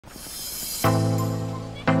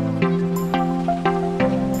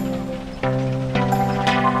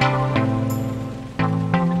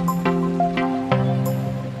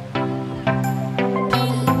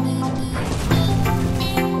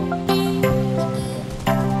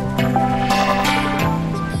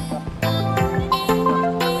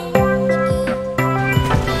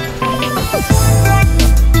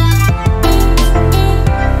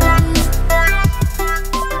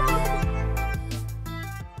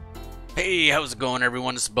Hey, how's it going,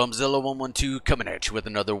 everyone? It's Bumzilla112 coming at you with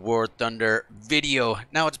another War Thunder video.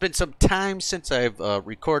 Now, it's been some time since I've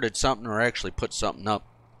recorded something or actually put something up.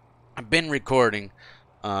 I've been recording,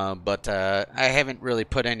 but I haven't really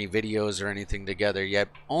put any videos or anything together yet,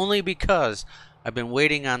 only because I've been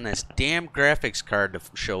waiting on this damn graphics card to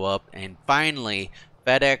show up, and finally,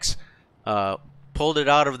 FedEx pulled it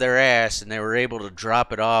out of their ass, and they were able to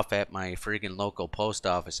drop it off at my freaking local post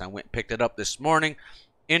office. I went and picked it up this morning.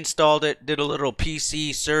 Installed it, did a little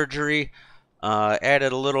PC surgery,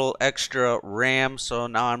 added a little extra RAM, so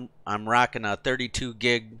now I'm rocking a 32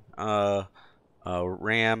 gig RAM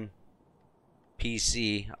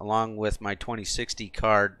PC along with my 2060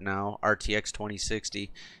 card now, RTX 2060,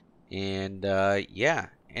 and yeah,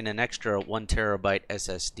 and an extra 1 terabyte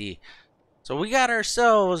SSD. So we got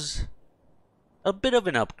ourselves a bit of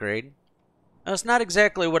an upgrade. Now, it's not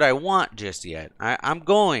exactly what I want just yet. I'm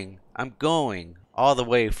going all the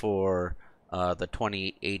way for the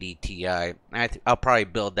 2080 Ti. I'll probably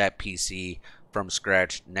build that PC from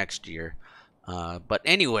scratch next year. But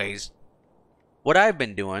anyways, what I've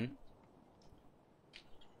been doing,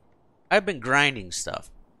 I've been grinding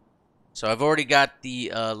stuff. So I've already got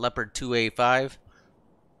the Leopard 2A5,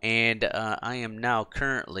 and I am now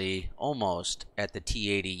currently almost at the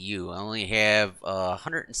T-80U. I only have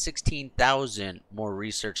 116,000 more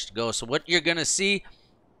research to go. So what you're going to see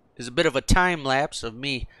is a bit of a time lapse of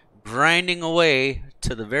me grinding away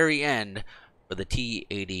to the very end for the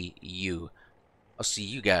T-80U. I'll see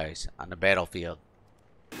you guys on the battlefield.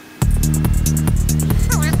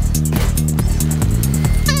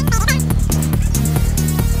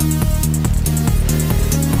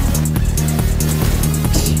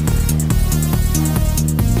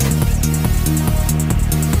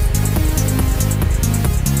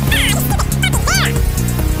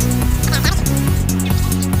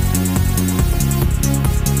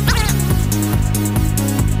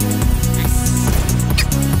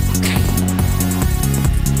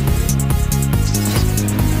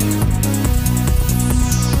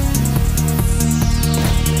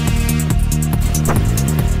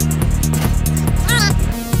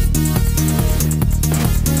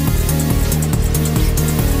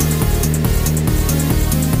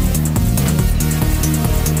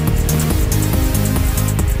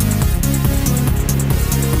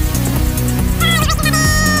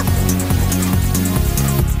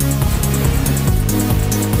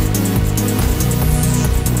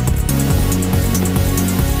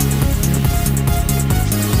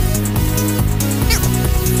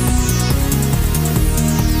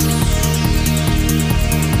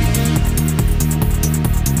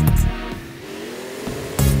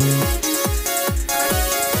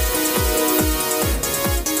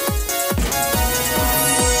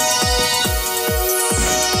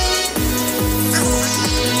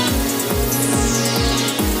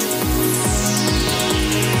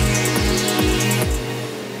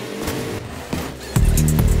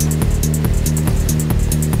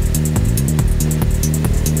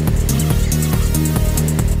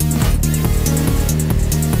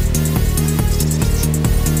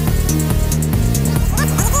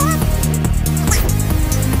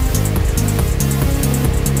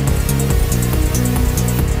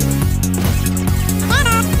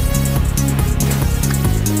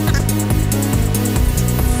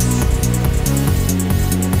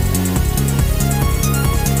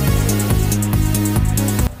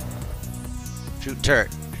 Shoot turret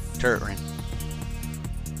ring.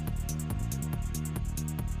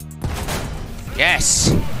 Yes!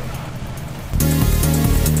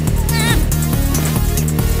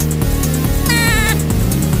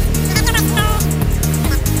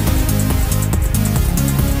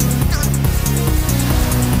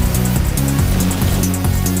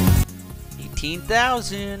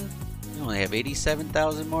 $18,000. You only have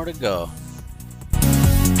 87,000 more to go.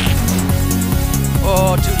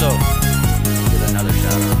 Oh, too low. Another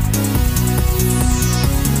shot off.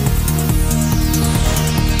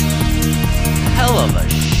 Hell of a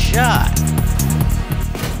shot.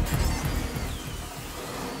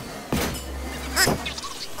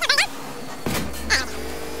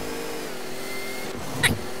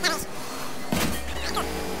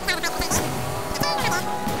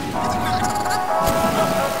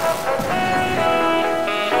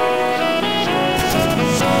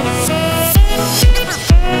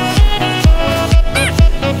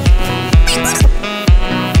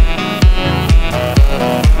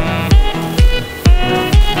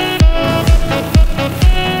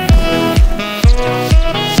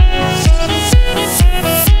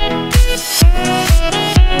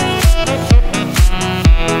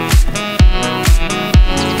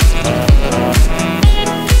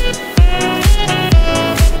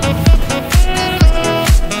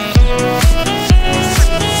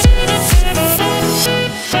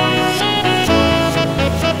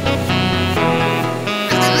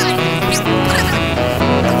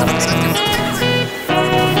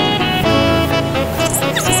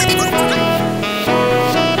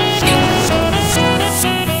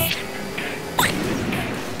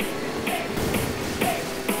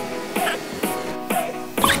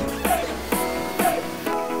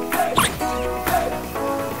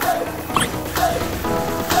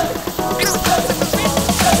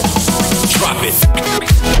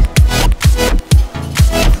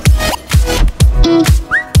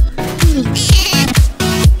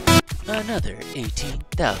 Another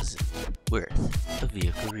 18,000 worth of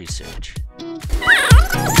vehicle research.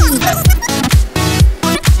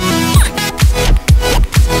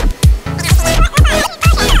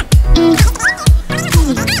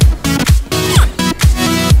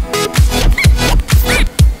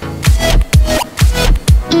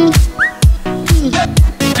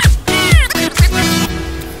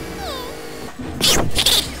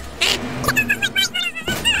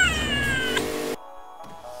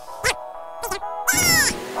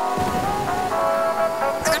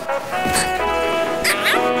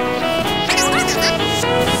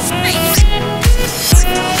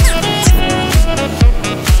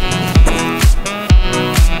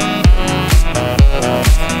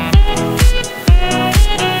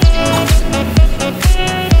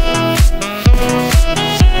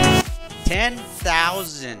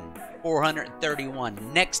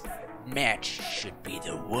 $10,431. Next match should be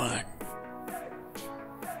the one.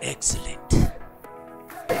 Excellent.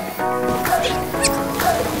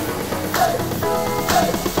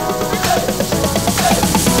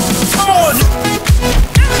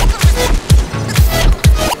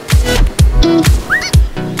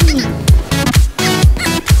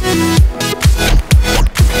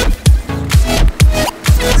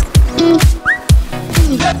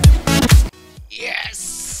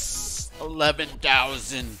 Yes!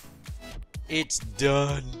 11,000. It's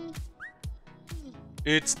done.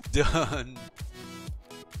 It's done.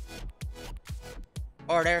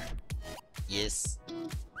 Order. Yes.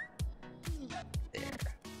 There.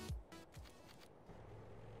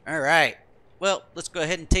 Alright. Well, let's go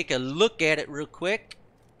ahead and take a look at it real quick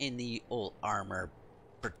in the old armor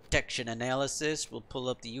protection analysis. We'll pull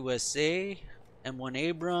up the USA M1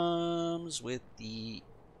 Abrams with the...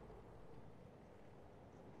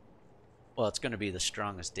 well, it's going to be the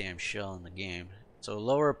strongest damn shell in the game. So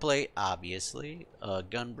lower plate, obviously.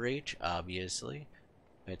 Gun breach, obviously.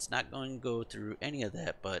 It's not going to go through any of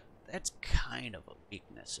that, but that's kind of a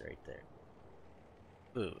weakness right there.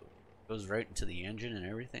 Ooh, goes right into the engine and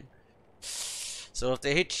everything. So if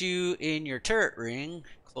they hit you in your turret ring,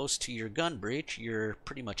 close to your gun breach, you're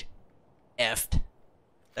pretty much effed.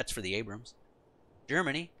 That's for the Abrams.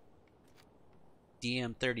 Germany,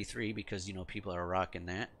 DM33, because, you know, people are rocking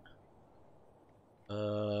that.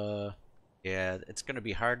 Yeah, it's gonna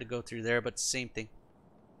be hard to go through there, but same thing.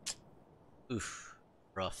 Oof,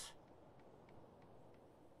 rough.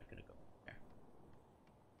 I'm gonna go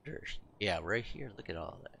there. Yeah, right here. Look at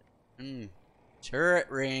all that. Turret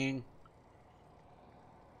ring.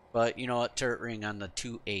 But you know what? Turret ring on the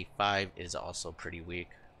 2A5 is also pretty weak.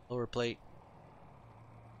 Lower plate.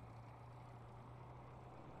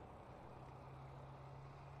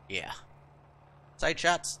 Yeah. Side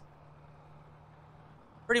shots.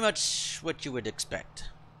 Pretty much what you would expect.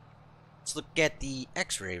 Let's look at the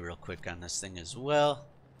X-ray real quick on this thing as well.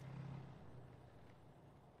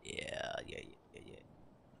 Yeah.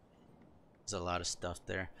 There's a lot of stuff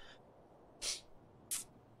there.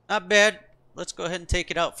 Not bad. Let's go ahead and take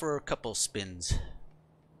it out for a couple spins.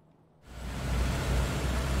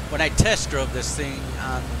 When I test drove this thing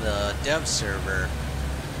on the dev server,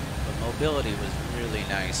 the mobility was really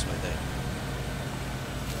nice with it.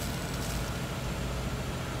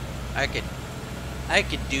 I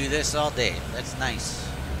could do this all day. That's nice.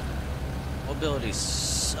 Mobility's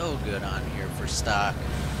so good on here for stock.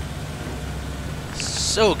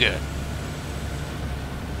 So good.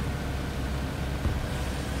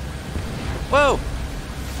 Whoa!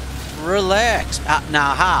 Relax.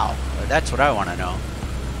 Now how? That's what I want to know.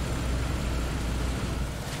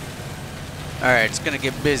 Alright, it's gonna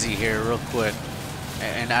get busy here real quick.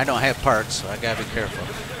 And I don't have parts, so I gotta be careful.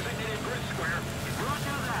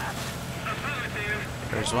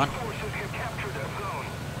 There's one.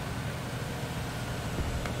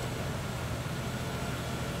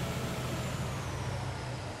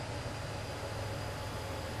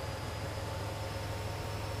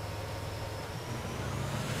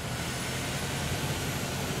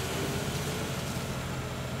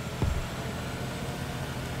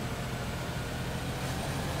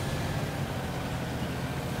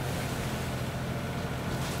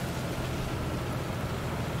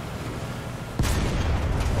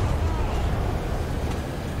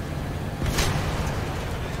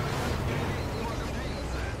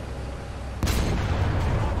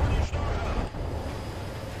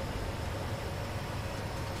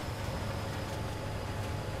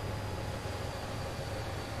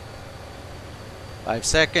 5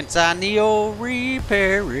 seconds on the old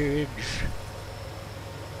repairage.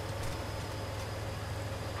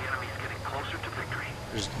 The enemy's getting closer to victory.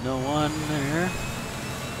 There's no one there.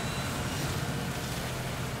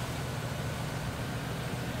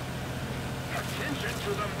 attention to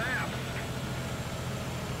the map.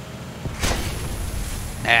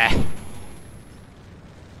 Ah.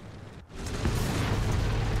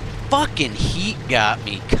 Fucking heat got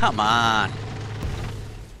me. Come on.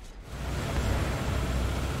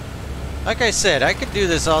 Like I said, I could do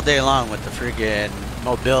this all day long with the friggin'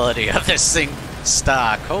 mobility of this thing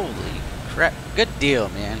stock. Holy crap. Good deal,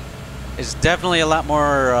 man. It's definitely a lot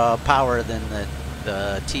more power than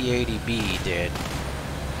the T-80B did.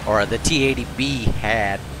 Or the T-80B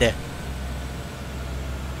had.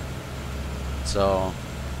 So,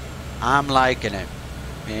 I'm liking it.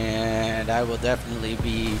 And I will definitely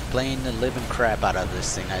be playing the living crap out of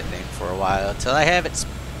this thing, I think, for a while. Until I have it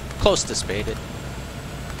close to spaded.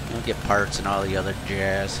 I'll get parts and all the other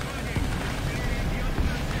jazz.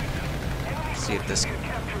 See if this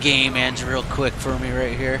game ends real quick for me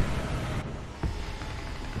right here.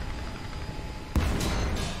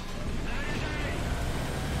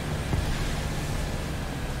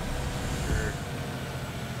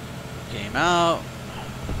 Game out.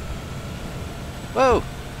 Whoa!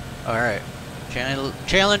 Alright.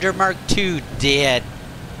 Challenger Mark II dead.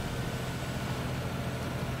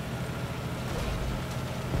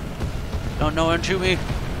 Don't know him, shoot me.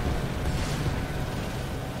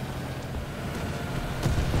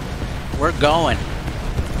 We're going.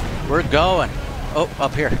 We're going. Oh,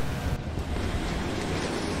 up here.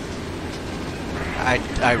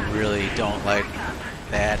 I really don't like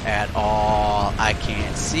that at all. I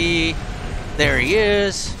can't see. There he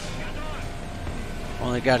is.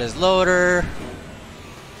 Only got his loader.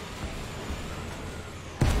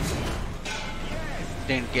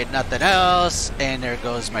 Didn't get nothing else. And there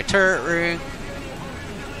goes my turret ring.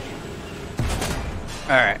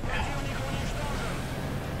 Alright.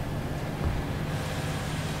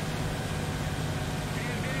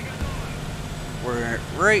 We're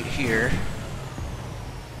right here.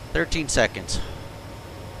 13 seconds.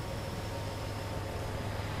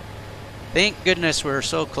 Thank goodness we're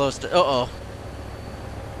so close to... Uh-oh.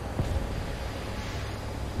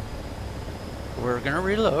 We're gonna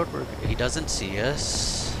reload. He doesn't see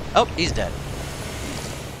us. Oh, he's dead.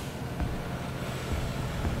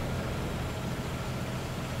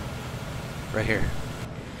 Right here.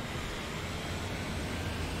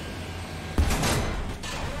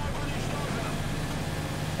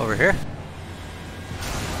 Over here.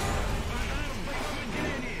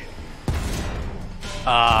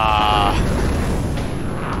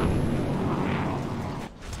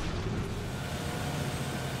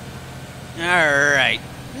 Alright.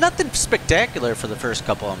 Nothing spectacular for the first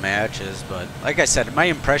couple of matches, but like I said, my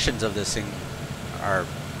impressions of this thing are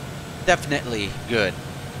definitely good.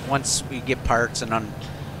 Once we get parts and on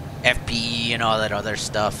FPE and all that other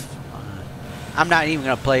stuff, I'm not even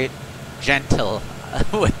going to play it gentle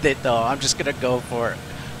with it though. I'm just going to go for it.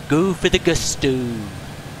 Go for the gusto.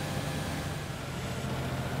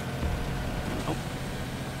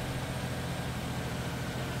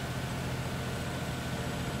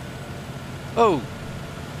 Oh.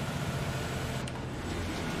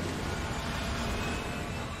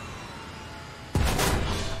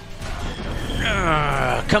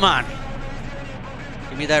 Come on.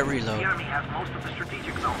 Give me that reload. The enemy has most of the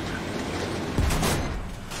strategic zones.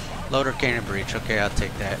 Loader cannon breach. Okay, I'll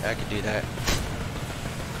take that. I can do that.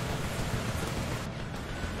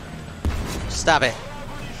 Stop it.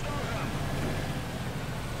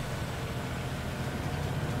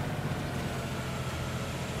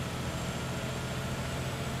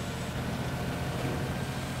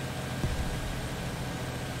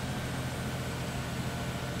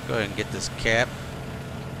 Go ahead and get this cap.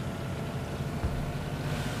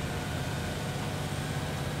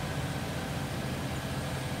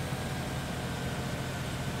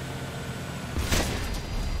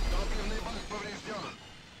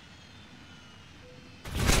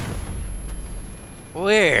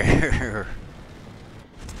 Where?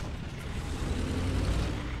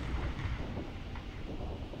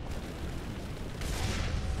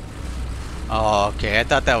 Oh, okay. I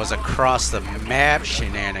thought that was across the map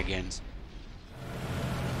shenanigans.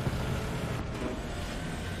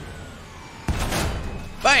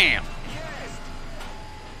 Bam!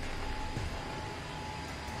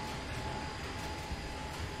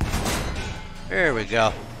 There we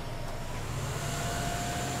go.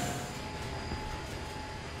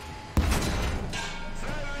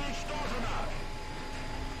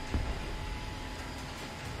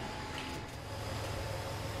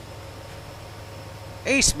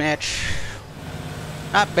 Ace match.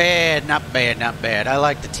 Not bad, not bad, not bad. I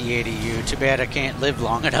like the T-80U. Too bad I can't live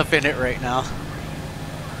long enough in it right now.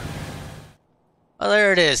 Well,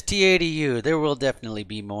 there it is, T-80U. There will definitely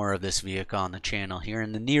be more of this vehicle on the channel here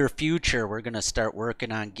in the near future. We're going to start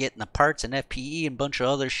working on getting the parts and FPE and a bunch of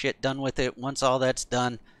other shit done with it. Once all that's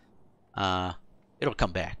done, it'll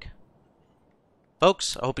come back.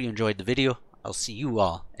 Folks, I hope you enjoyed the video. I'll see you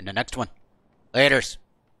all in the next one. Laters.